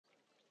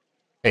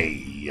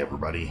Hey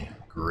everybody,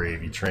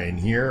 GravyTrain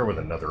here with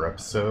another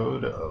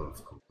episode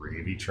of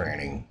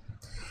GravyTraining.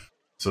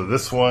 So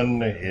this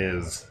one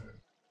is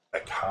a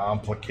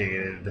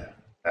complicated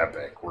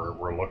epic.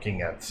 We're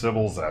looking at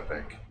Sybil's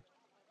epic,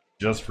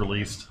 just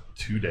released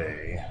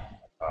today.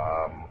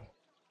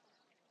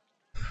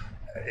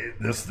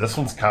 This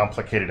one's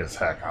complicated as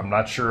heck. I'm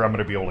not sure I'm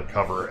going to be able to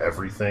cover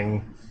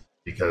everything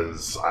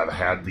because I've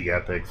had the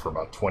epic for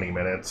about 20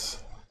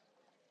 minutes.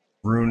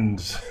 Ruined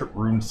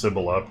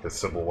Sybil up because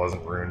Sybil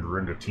wasn't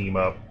ruined a team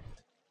up,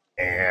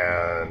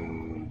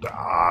 and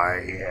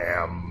I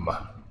am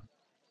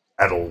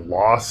at a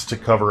loss to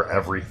cover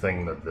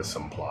everything that this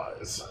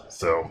implies.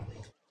 So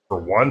for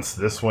once,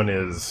 this one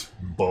is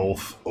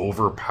both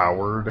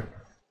overpowered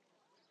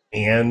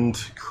and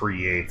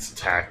creates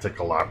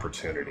tactical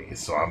opportunities.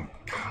 So I'm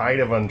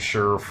kind of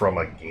unsure from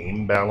a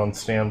game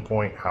balance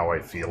standpoint how I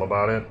feel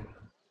about it.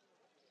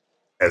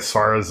 As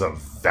far as a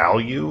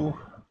value,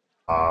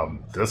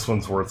 this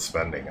one's worth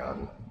spending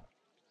on.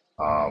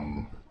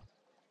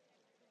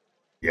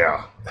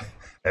 Yeah,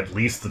 at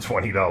least the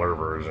 $20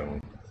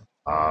 version.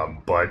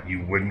 But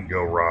you wouldn't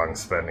go wrong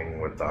spending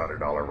with the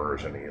 $100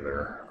 version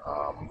either,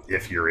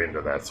 if you're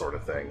into that sort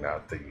of thing.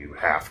 Not that you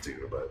have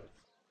to, but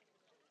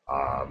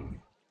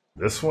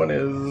this one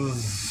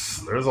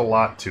is, there's a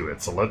lot to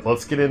it. So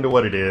let's get into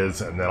what it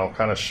is, and then I'll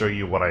kind of show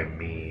you what I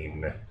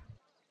mean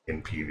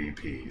in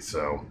PvP.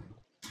 So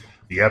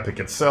the epic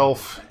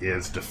itself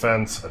is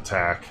defense,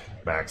 attack,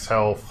 max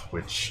health,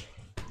 which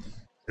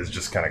is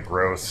just kind of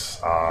gross.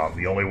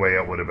 The only way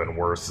it would have been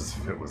worse is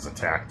if it was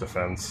attack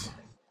defense,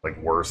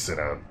 like worse in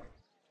a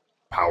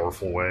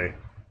powerful way.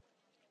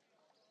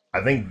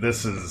 I think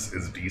this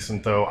is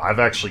decent though. I've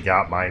actually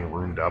got mine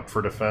ruined up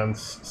for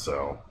defense,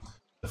 so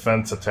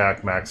defense,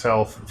 attack, max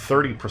health,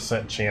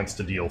 30% chance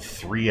to deal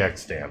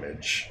 3x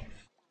damage,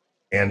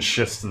 and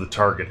shifts to the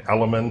target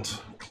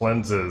element,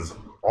 cleanses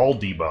all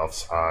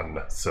debuffs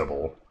on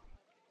Sybil,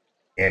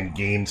 and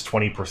gains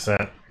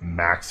 20%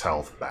 max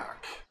health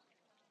back.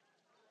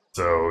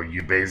 So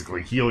you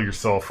basically heal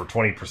yourself for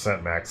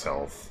 20% max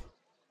health,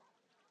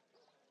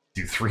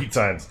 do 3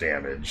 times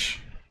damage,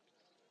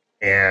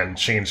 and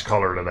change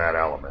color to that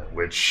element,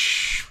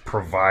 which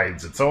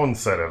provides its own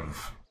set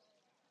of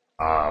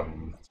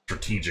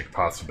strategic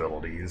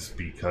possibilities,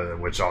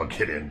 which I'll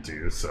get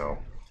into. So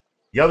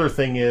the other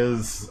thing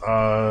is,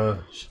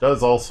 she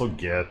does also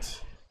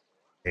get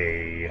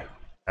a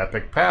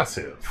epic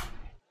passive,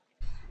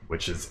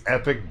 which is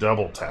epic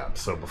double tap.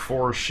 So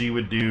before, she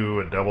would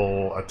do a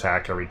double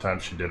attack every time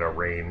she did a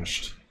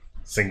ranged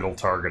single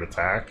target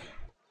attack.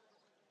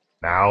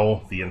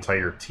 Now the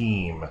entire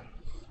team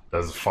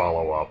does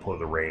follow up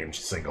with a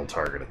ranged single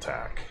target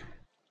attack.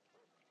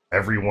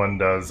 Everyone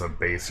does a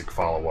basic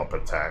follow-up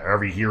attack.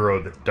 Every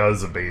hero that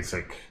does a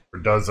basic, or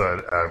does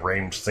a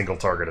ranged single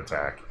target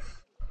attack,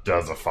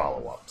 does a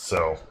follow-up.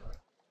 So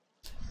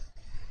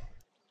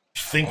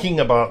thinking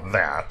about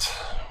that,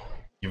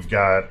 you've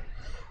got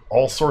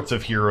all sorts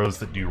of heroes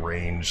that do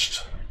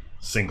ranged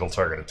single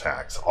target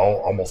attacks.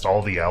 Almost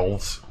all the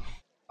elves,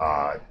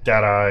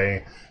 Deadeye,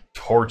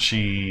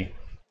 Torchy,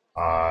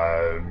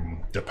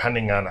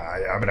 depending on,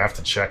 I'm gonna have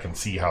to check and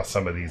see how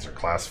some of these are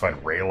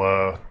classified.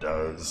 Rayla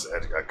does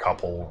a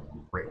couple,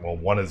 well,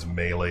 one is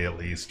melee at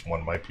least,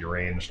 one might be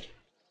ranged.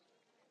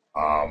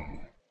 But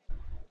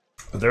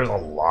there's a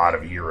lot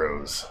of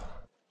heroes.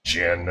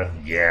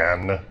 Jin,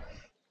 Yan,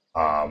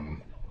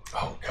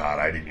 oh god,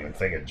 I didn't even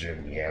think of Jin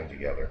and Yan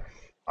together.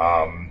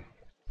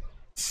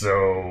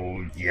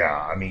 So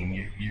yeah, I mean,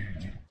 you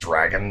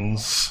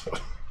dragons.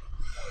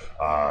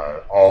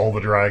 All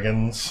the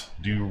dragons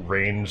do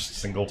ranged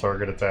single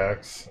target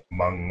attacks,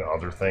 among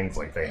other things.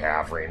 Like, they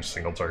have ranged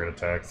single target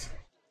attacks,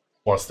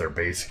 plus their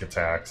basic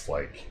attacks.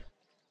 Like,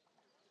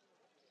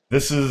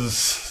 this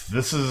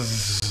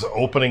is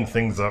opening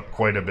things up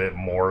quite a bit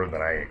more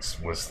than I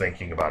was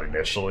thinking about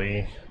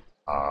initially.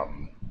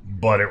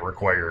 But it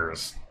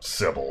requires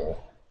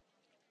Sybil.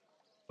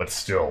 But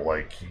still,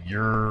 like,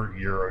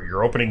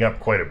 you're opening up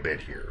quite a bit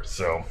here.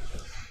 So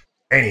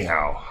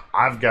anyhow,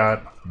 I've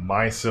got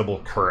my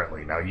Sybil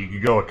currently. Now, you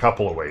could go a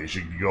couple of ways.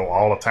 You could go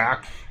all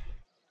attack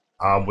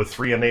with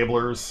 3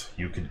 enablers.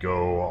 You could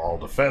go all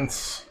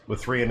defense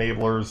with 3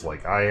 enablers,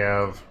 like I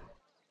have.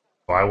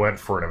 So I went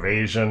for an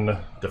evasion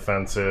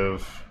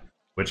defensive,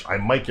 which I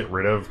might get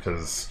rid of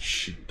because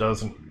she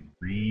doesn't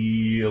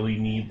really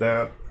need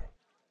that.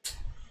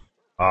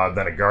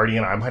 Then a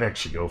guardian. I might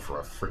actually go for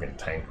a friggin'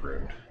 tank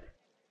rune.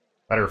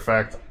 Matter of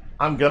fact,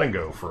 I'm gonna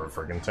go for a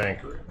friggin'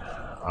 tank rune.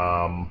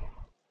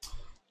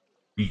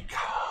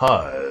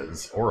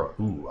 Because, or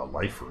a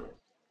life rune.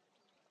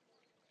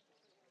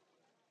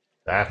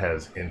 That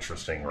has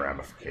interesting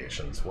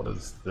ramifications. What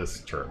does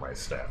this turn my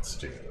stats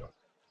to?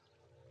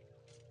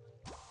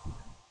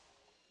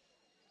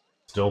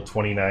 Still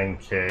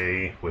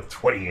 29k with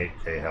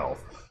 28k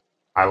health.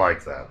 I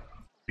like that,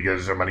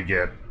 because I'm going to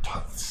get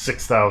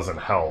 6,000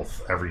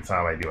 health every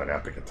time I do an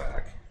epic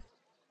attack.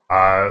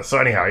 So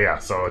anyhow, yeah,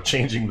 so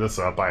changing this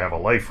up, I have a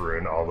life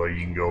rune, although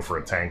you can go for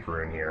a tank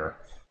rune here.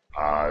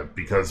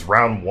 Because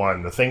round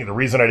one, the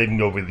reason I didn't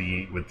go with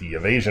the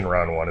evasion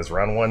round one is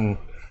round one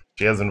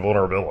she has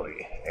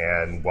invulnerability,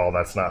 and while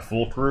that's not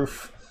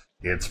foolproof,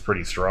 it's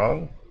pretty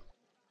strong.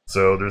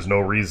 So there's no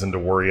reason to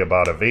worry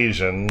about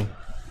evasion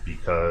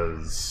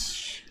because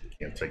she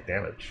can't take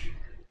damage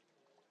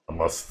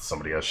unless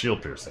somebody has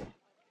shield piercing.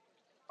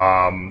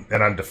 And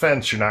on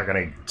defense, you're not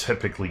going to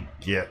typically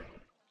get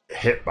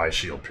hit by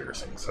shield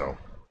piercing. So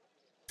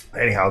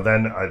anyhow,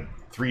 then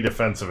 3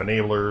 defensive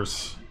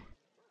enablers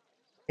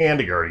and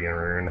a guardian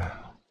rune.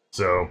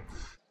 So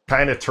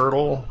kind of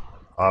turtle,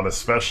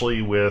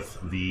 especially with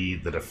the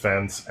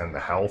defense and the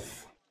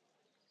health.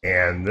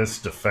 And this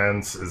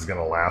defense is going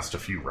to last a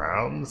few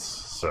rounds.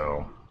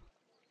 So,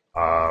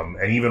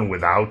 and even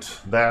without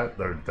that,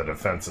 the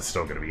defense is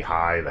still going to be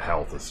high. The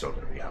health is still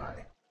going to be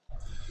high.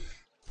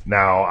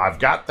 Now, I've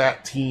got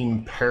that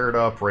team paired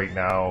up right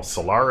now.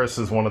 Solaris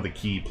is one of the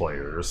key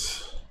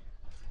players.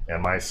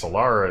 And my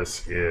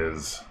Solaris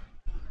is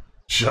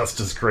just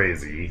as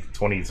crazy.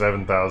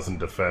 27,000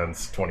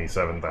 defense,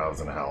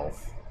 27,000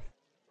 health.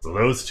 So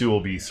those two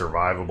will be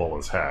survivable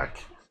as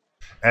heck.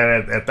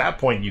 And at that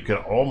point, you can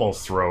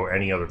almost throw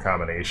any other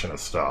combination of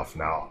stuff.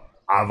 Now,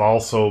 I've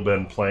also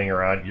been playing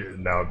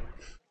around. Now,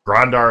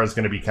 Grandar is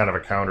going to be kind of a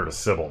counter to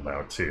Sybil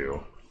now,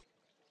 too.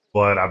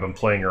 But I've been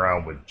playing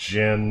around with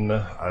Jin.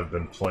 I've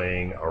been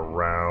playing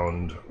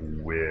around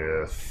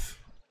with...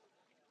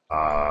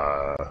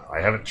 I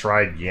haven't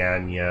tried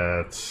Yan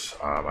yet.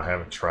 I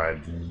haven't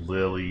tried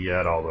Lily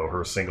yet, although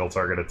her single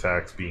target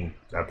attacks being...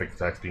 epic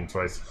attacks being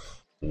twice.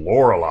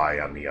 Lorelei,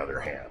 on the other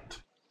hand.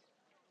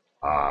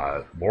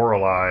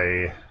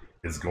 Lorelei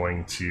is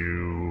going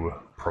to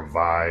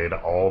provide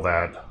all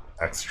that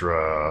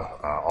extra...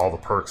 all the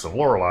perks of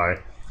Lorelei.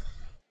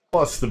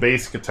 Plus, the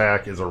basic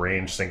attack is a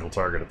ranged single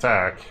target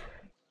attack,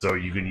 so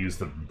you can use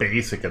the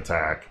basic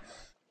attack.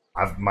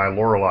 My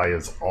Lorelei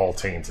is all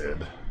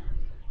tainted,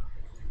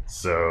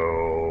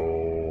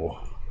 so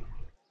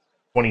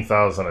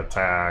 20,000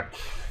 attack,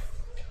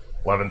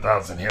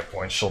 11,000 hit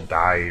points. She'll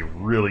die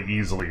really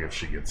easily if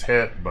she gets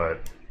hit, but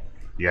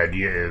the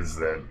idea is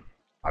that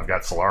I've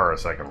got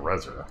Solaris, I can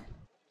res her.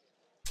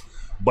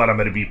 But I'm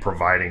going to be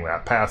providing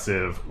that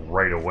passive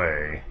right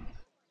away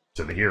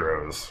to the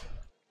heroes.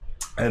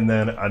 And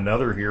then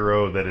another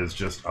hero that is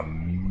just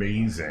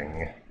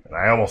amazing, and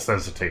I almost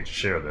hesitate to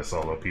share this,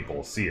 although people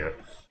will see it,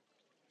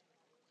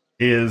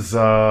 is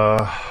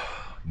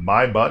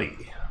my buddy,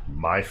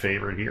 my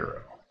favorite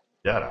hero,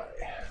 Deadeye.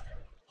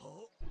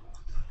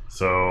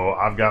 So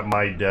I've got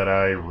my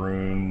Deadeye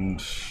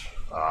runed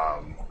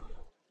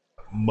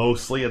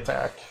mostly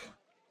attack.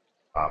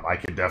 I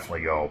could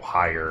definitely go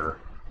higher,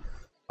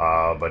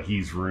 but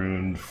he's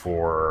runed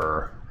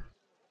for...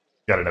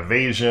 got an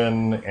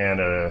evasion and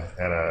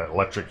an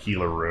electric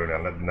healer rune,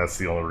 and that's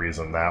the only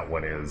reason that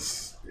one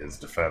is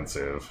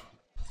defensive.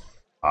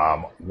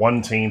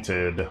 1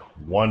 tainted,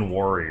 1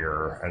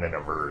 warrior, and an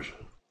aversion.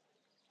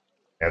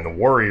 And the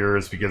warrior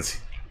is because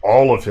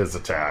all of his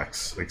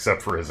attacks,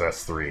 except for his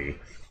S3,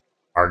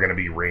 are going to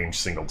be ranged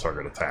single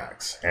target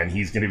attacks, and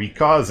he's going to be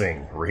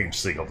causing ranged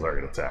single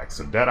target attacks.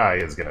 So Deadeye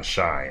is going to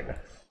shine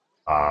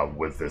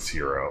with this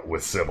hero,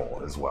 with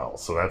Sybil as well.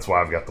 So that's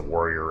why I've got the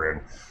warrior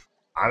in.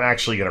 I'm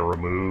actually going to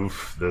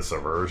remove this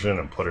aversion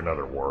and put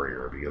another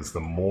warrior, because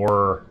the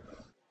more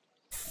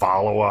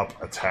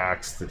follow-up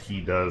attacks that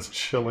he does,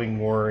 chilling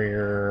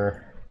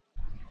warrior,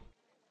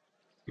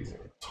 he's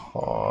going to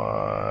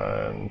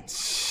taunt.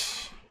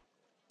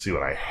 See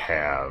what I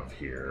have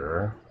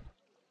here.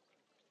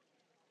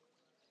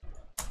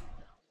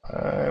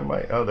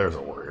 Oh, there's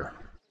a warrior.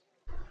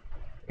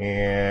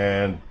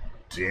 And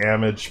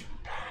damage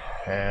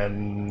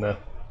pen.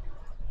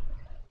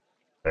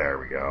 There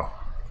we go.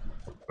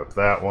 Put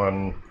that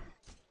one,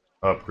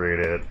 upgrade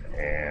it,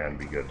 and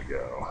be good to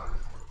go.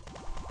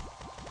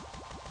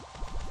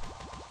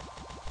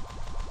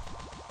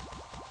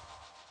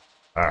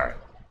 Alright.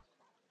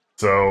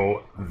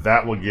 So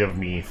that will give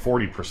me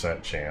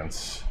 40%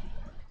 chance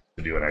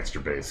to do an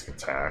extra basic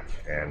attack,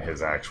 and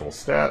his actual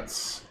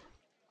stats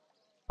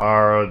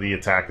are the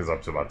attack is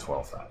up to about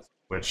 12,000.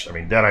 Which, I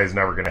mean, Deadeye's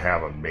never going to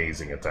have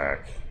amazing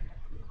attack,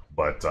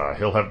 but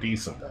he'll have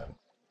decent then.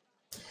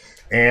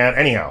 And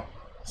anyhow,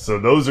 so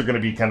those are going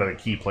to be kind of the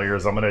key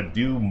players. I'm going to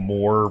do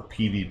more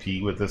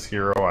PvP with this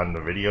hero on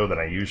the video than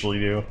I usually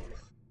do,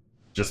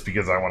 just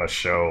because I want to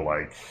show,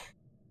 like,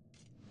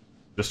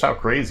 just how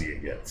crazy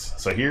it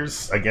gets. So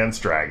here's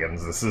against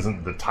dragons. This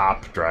isn't the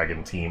top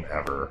dragon team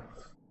ever,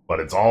 but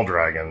it's all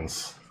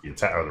dragons.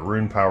 The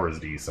rune power is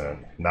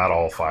decent, not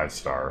all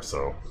 5-star.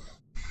 So,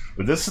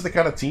 but this is the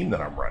kind of team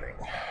that I'm running.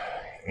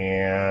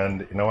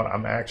 And you know what?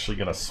 I'm actually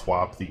going to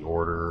swap the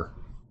order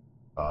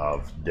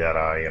of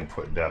Deadeye and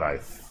put Deadeye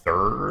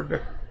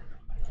 3rd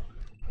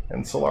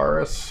and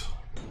Solaris.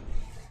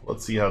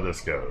 Let's see how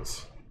this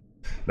goes.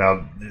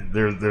 Now,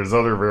 there's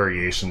other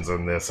variations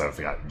on this. I've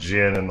got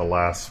Jin in the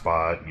last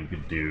spot. You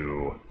could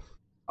do...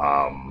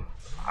 I'm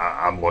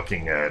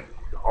looking at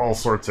all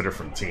sorts of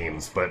different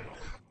teams, but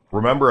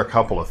remember a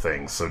couple of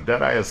things. So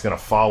Deadeye is going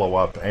to follow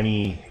up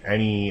any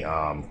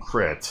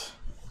crit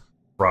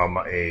from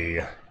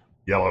a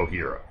yellow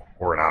hero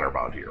or an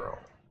honor-bound hero,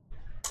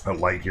 a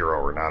light hero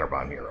or an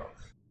honor-bound hero.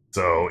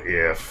 So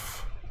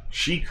if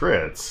she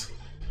crits,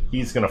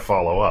 he's going to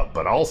follow up.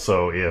 But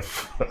also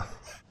if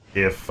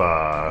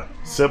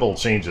Sybil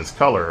changes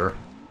color,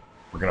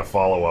 we're going to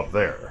follow up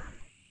there.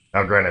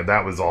 Now, granted,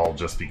 that was all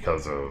just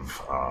because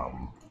of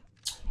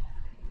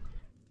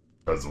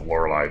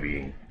Lorelei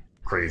being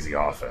crazy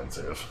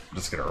offensive. I'm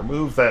just going to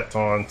remove that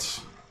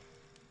taunt.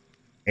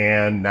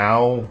 And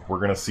now we're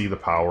going to see the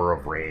power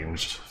of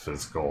ranged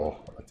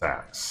physical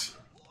attacks.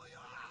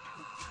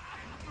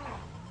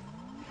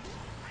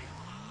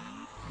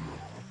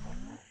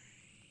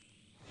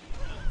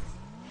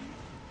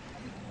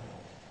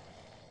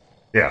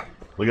 Yeah,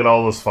 look at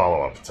all those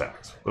follow-up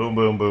attacks. Boom,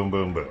 boom, boom,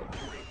 boom, boom.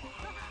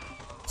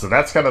 So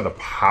that's kind of the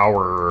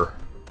power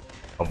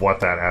of what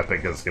that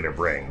epic is going to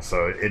bring.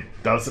 So it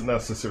doesn't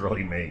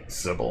necessarily make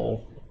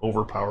Sybil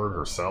overpowered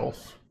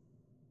herself,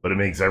 but it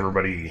makes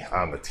everybody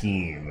on the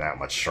team that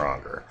much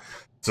stronger.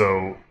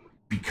 So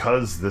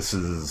because this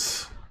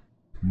is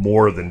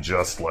more than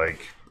just like,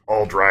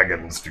 all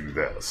dragons do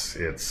this,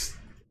 it's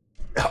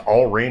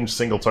all range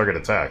single target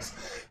attacks.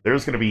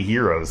 There's going to be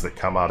heroes that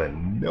come out of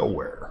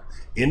nowhere.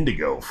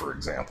 Indigo, for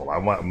example.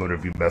 I'm going to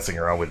be messing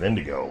around with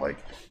Indigo. Like,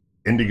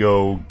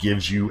 Indigo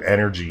gives you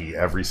energy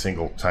every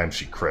single time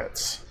she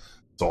crits.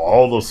 So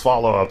all those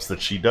follow-ups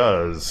that she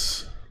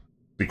does,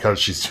 because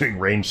she's doing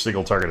ranged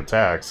single target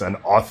attacks, and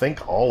I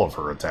think all of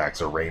her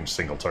attacks are ranged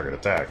single target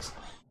attacks,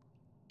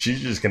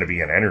 she's just going to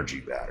be an energy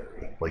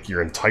battery. Like,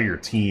 your entire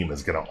team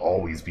is going to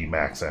always be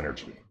max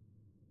energy.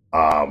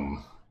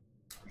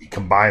 You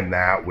combine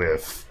that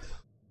with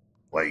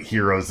like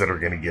heroes that are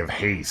going to give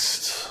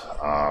haste,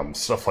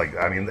 stuff like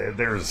that. I mean,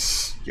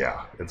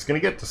 yeah, it's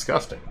going to get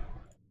disgusting.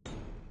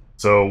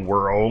 So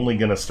we're only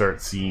going to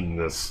start seeing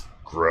this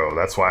grow.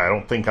 That's why I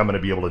don't think I'm going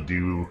to be able to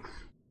do,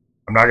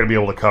 I'm not going to be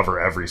able to cover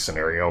every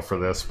scenario for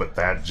this, but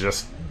that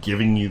just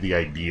giving you the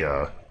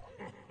idea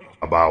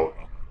about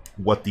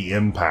what the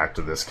impact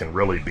of this can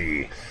really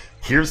be.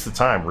 Here's the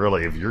time,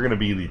 really, if you're going to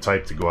be the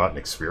type to go out and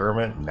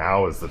experiment,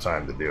 now is the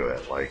time to do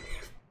it. Like,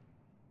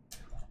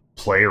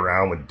 play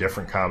around with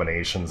different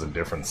combinations and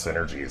different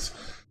synergies.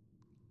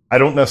 I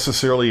don't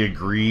necessarily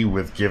agree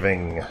with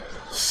giving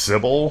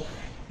Sybil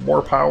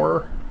more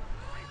power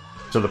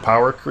to the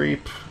power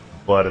creep,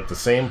 but at the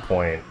same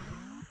point,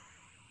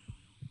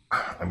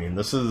 I mean,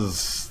 this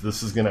is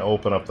going to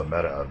open up the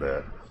meta a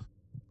bit.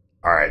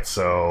 Alright,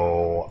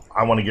 so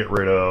I want to get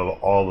rid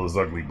of all those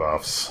ugly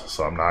buffs,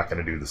 so I'm not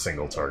going to do the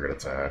single target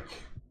attack.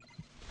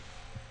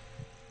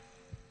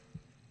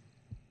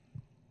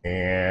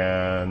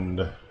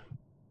 And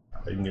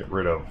I can get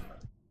rid of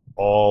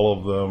all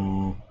of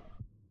them.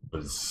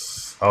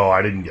 Oh,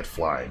 I didn't get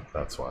flying,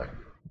 that's why.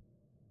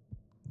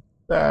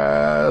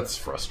 That's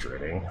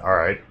frustrating.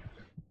 Alright,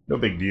 no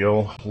big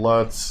deal.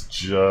 Let's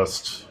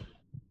kill...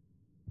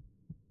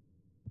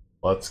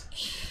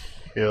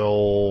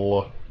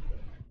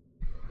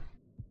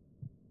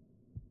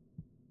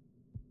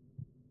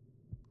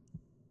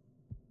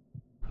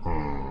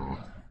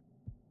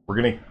 We're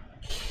gonna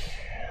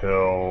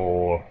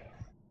kill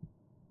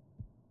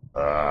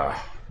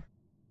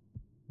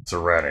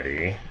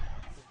Serenity.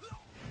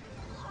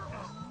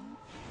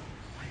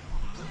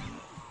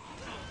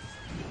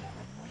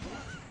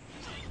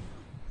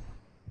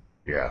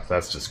 Yeah,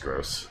 that's just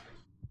gross.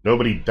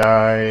 Nobody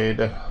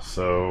died,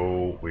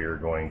 so we're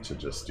going to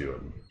just do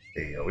an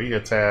AoE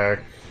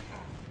attack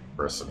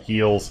for some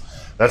heals.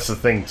 That's the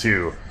thing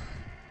too.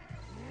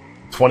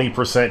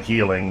 20%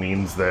 healing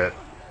means that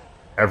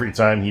every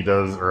time he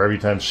does, or every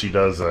time she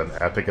does an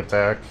epic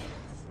attack,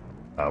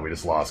 we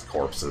just lost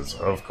corpses,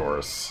 of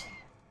course.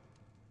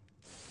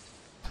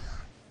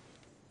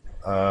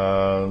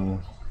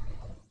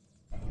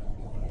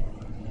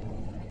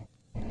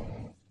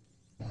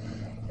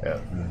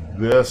 At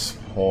this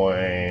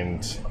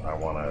point, I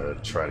want to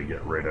try to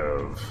get rid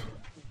of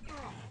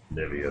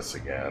Niveus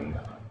again.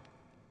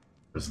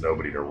 There's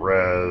nobody to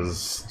res,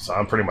 so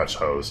I'm pretty much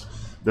hosed.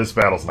 This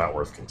battle's not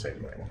worth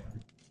continuing.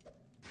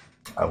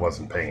 I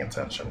wasn't paying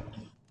attention.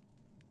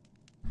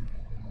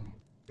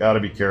 Gotta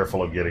be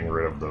careful of getting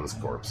rid of those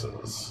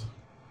corpses.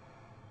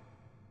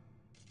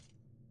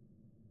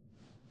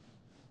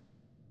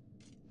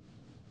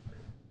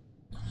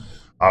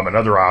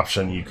 Another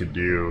option you could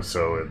do,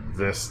 so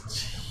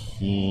this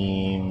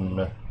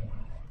team,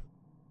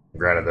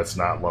 granted that's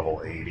not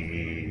level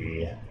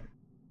 80,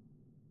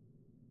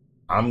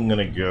 I'm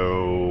gonna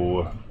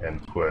go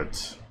and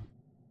put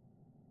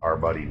our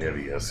buddy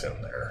Niveus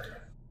in there.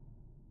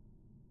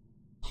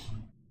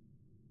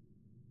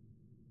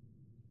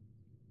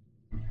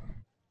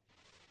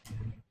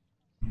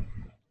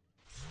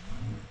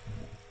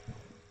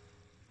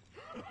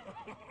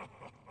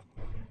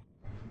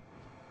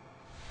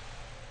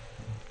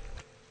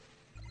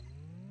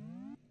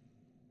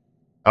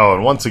 Oh,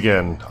 and once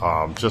again,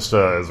 just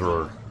as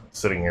we're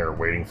sitting here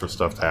waiting for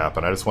stuff to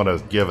happen, I just want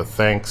to give a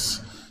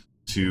thanks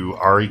to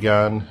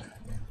Arygon,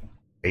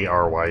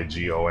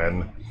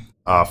 A-R-Y-G-O-N,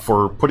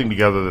 for putting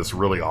together this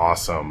really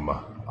awesome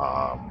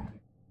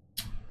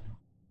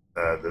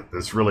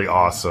this really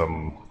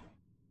awesome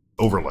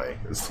overlay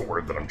is the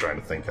word that I'm trying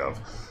to think of.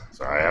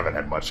 Sorry, I haven't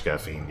had much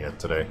caffeine yet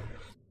today.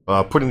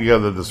 Putting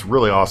together this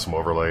really awesome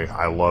overlay.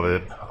 I love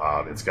it.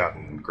 It's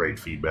gotten great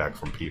feedback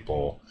from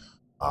people.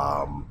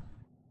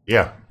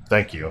 Yeah,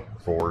 thank you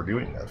for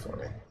doing that for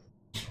me.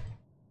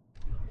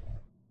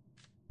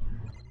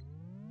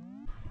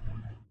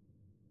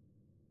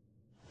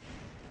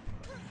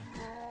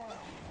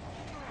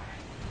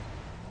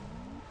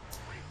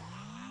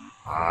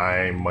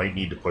 I might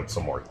need to put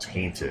some more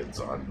tainteds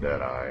on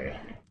Deadeye.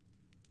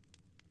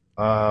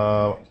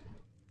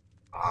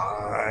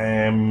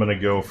 I'm gonna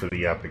go for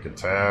the epic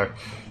attack.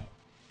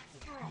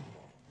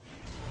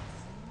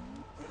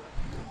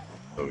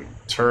 So we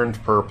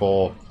turned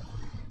purple.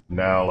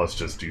 Now let's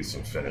just do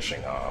some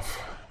finishing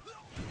off.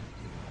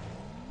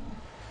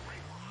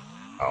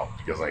 Oh,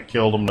 because I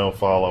killed him, no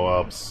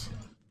follow-ups.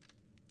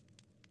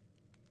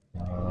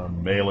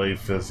 Melee,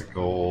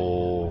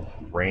 physical,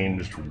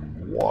 ranged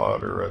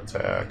water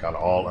attack on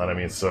all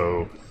enemies.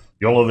 So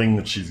the only thing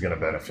that she's going to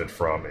benefit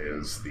from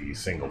is the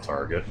single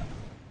target.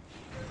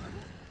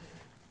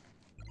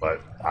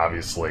 But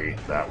obviously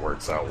that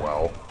works out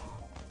well.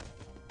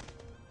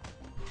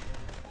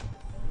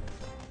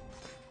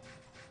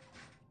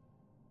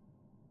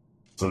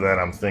 So then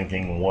I'm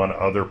thinking one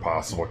other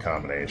possible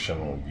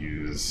combination we'll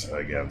use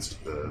against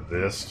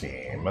this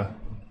team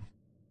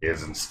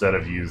is, instead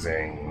of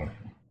using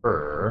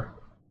her,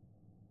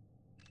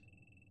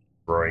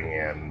 throwing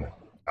in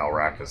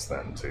Alrakis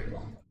then too.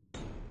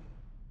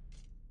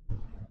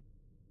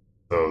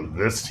 So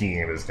this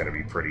team is going to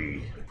be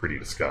pretty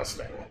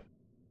disgusting,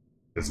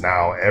 because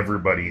now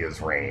everybody is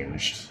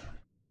ranged.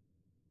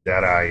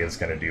 Deadeye is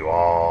going to do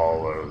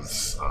all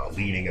those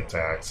leading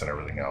attacks and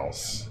everything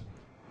else.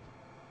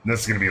 And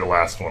this is going to be the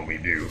last one we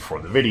do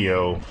for the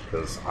video,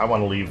 because I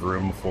want to leave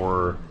room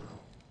for...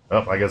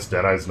 Oh, I guess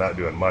Deadeye's not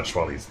doing much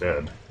while he's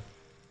dead.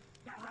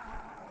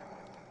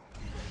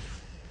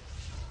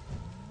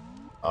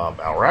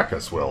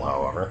 Alrakis will,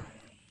 however.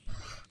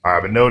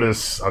 But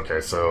notice, okay,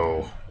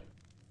 so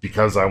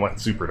because I went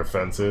super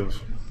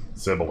defensive,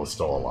 Sybil is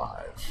still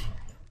alive.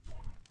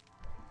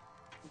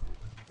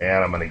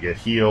 And I'm going to get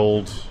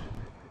healed,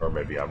 or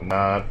maybe I'm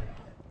not.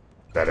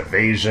 That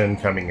evasion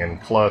coming in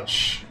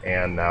clutch,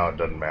 and now it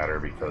doesn't matter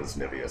because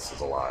Niveus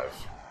is alive.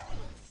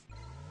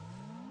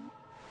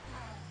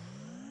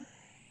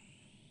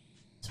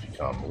 It's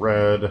become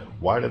red.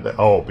 Why did that?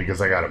 Oh,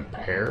 because I got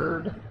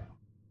impaired?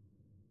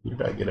 Who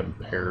did I get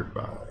impaired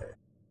by?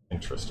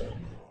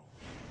 Interesting.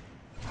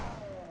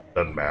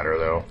 Doesn't matter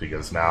though,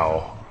 because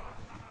now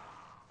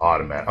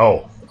automatic.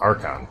 Oh,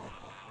 Archon.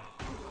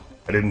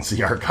 I didn't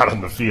see Archon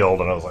on the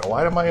field, and I was like,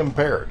 why am I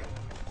impaired?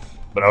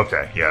 But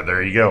okay, yeah,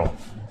 there you go.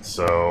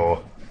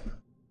 So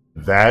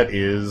that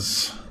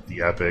is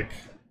the epic.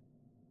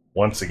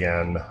 Once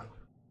again,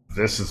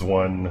 this is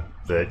one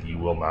that you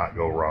will not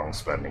go wrong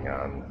spending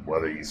on,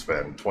 whether you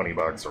spend 20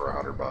 bucks or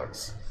 100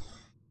 bucks.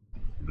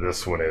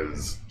 This one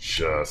is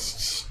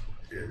just,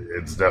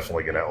 it's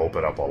definitely going to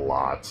open up a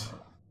lot.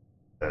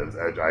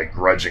 I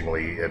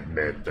grudgingly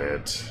admit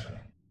that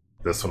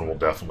this one will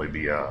definitely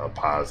be a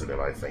positive,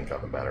 I think,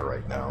 on the meta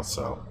right now.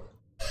 So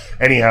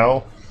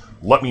anyhow,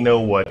 let me know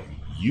what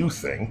you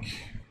think.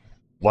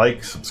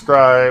 Like,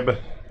 subscribe,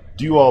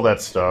 do all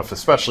that stuff,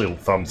 especially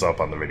thumbs up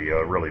on the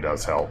video. It really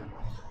does help.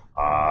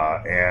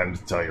 And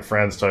tell your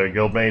friends, tell your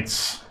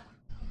guildmates,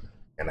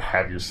 and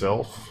have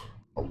yourself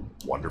a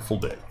wonderful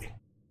day.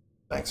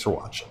 Thanks for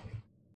watching.